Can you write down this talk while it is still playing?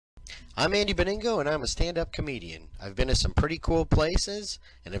I'm Andy Beningo, and I'm a stand-up comedian. I've been to some pretty cool places,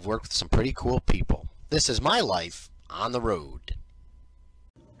 and I've worked with some pretty cool people. This is my life on the road.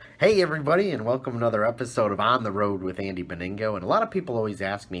 Hey everybody, and welcome to another episode of On the Road with Andy Beningo. And a lot of people always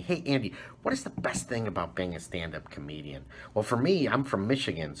ask me, hey Andy, what is the best thing about being a stand-up comedian? Well, for me, I'm from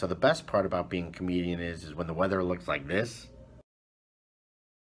Michigan, so the best part about being a comedian is when the weather looks like this.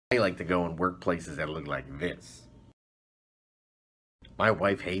 I like to go in workplaces that look like this. My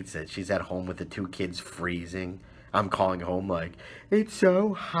wife hates it. She's at home with the two kids freezing. I'm calling home like, it's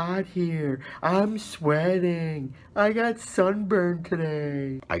so hot here. I'm sweating. I got sunburned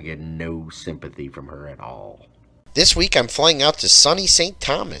today. I get no sympathy from her at all. This week I'm flying out to sunny St.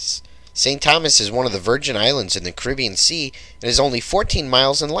 Thomas. St. Thomas is one of the Virgin Islands in the Caribbean Sea and is only 14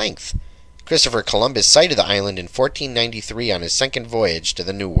 miles in length. Christopher Columbus sighted the island in 1493 on his second voyage to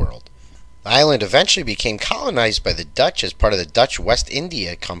the New World. The island eventually became colonized by the Dutch as part of the Dutch West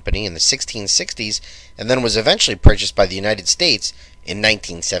India Company in the 1660s, and then was eventually purchased by the United States in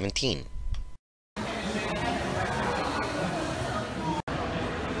 1917.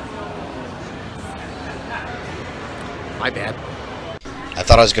 My bad. I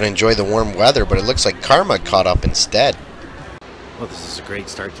thought I was going to enjoy the warm weather, but it looks like karma caught up instead. Well, this is a great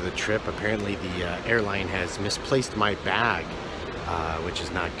start to the trip. Apparently the airline has misplaced my bag. Which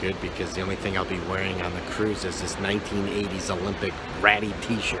is not good because the only thing I'll be wearing on the cruise is this 1980s Olympic ratty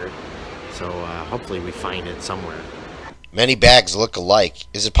t-shirt. So hopefully we find it somewhere. Many bags look alike.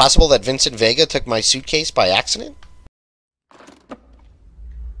 Is it possible that Vincent Vega took my suitcase by accident?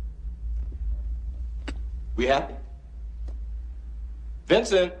 We happy?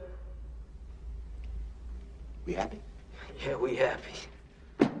 Vincent? We happy? Yeah, we happy.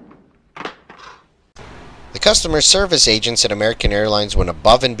 The customer service agents at American Airlines went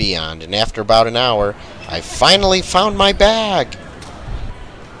above and beyond, and after about an hour, I finally found my bag.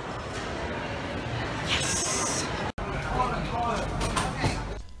 Yes!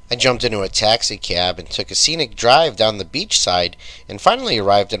 I jumped into a taxi cab and took a scenic drive down the beach side and finally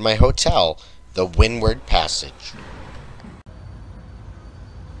arrived at my hotel, the Windward Passage.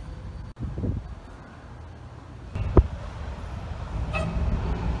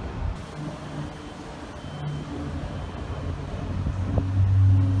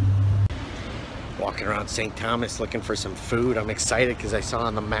 Walking around St. Thomas looking for some food. I'm excited because I saw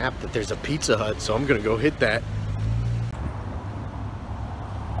on the map that there's a Pizza Hut, so I'm gonna go hit that.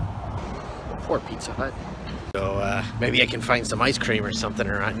 Poor Pizza Hut. So maybe I can find some ice cream or something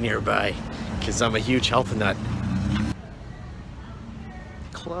around nearby because I'm a huge health nut.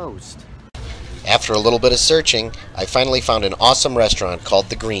 Closed. After a little bit of searching, I finally found an awesome restaurant called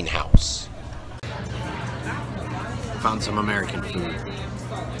The Greenhouse. Found some American food.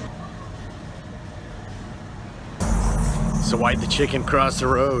 So why'd the chicken cross the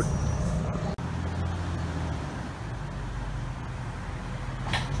road?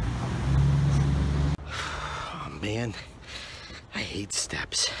 Oh man, I hate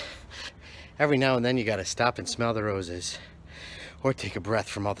steps. Every now and then you gotta stop and smell the roses, or take a breath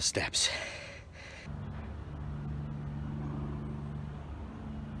from all the steps.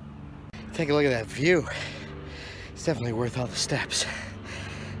 Take a look at that view. It's definitely worth all the steps,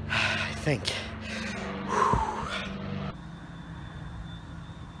 I think.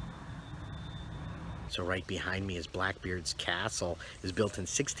 So right behind me is Blackbeard's castle. It was built in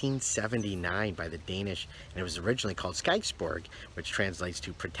 1679 by the Danish, and it was originally called Skyksborg, which translates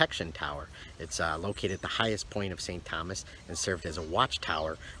to protection tower. It's located at the highest point of St. Thomas and served as a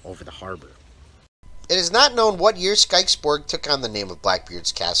watchtower over the harbor. It is not known what year Skyksborg took on the name of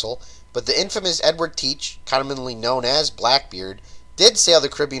Blackbeard's castle, but the infamous Edward Teach, commonly known as Blackbeard, did sail the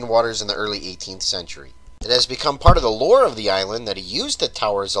Caribbean waters in the early 18th century. It has become part of the lore of the island that he used the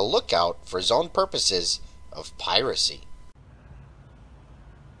tower as a lookout for his own purposes of piracy.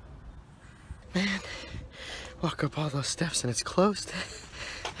 Man, walk up all those steps and it's closed.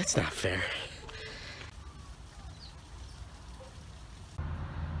 That's not fair.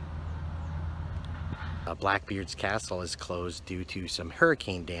 Blackbeard's castle is closed due to some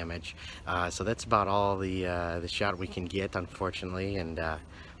hurricane damage, so that's about all the shot we can get, unfortunately, and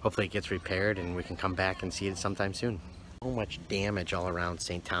hopefully it gets repaired and we can come back and see it sometime soon. So much damage all around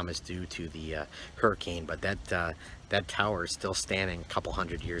St. Thomas due to the hurricane, but that tower is still standing a couple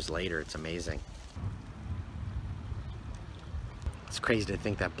hundred years later. It's amazing. It's crazy to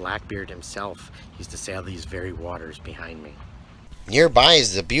think that Blackbeard himself used to sail these very waters behind me. Nearby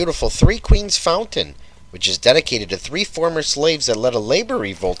is the beautiful Three Queens Fountain, which is dedicated to 3 former slaves that led a labor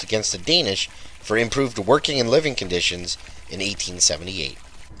revolt against the Danish for improved working and living conditions in 1878.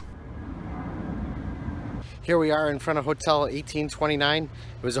 Here we are in front of Hotel 1829. It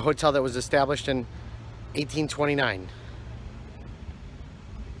was a hotel that was established in 1829.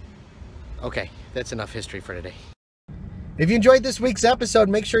 Okay, that's enough history for today. If you enjoyed this week's episode,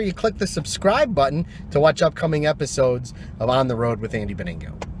 make sure you click the subscribe button to watch upcoming episodes of On the Road with Andy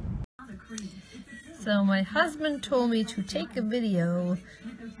Beningo. So my husband told me to take a video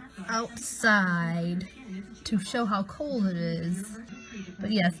outside to show how cold it is.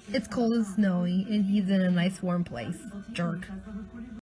 But yes, it's cold and snowy, and he's in a nice warm place. Jerk.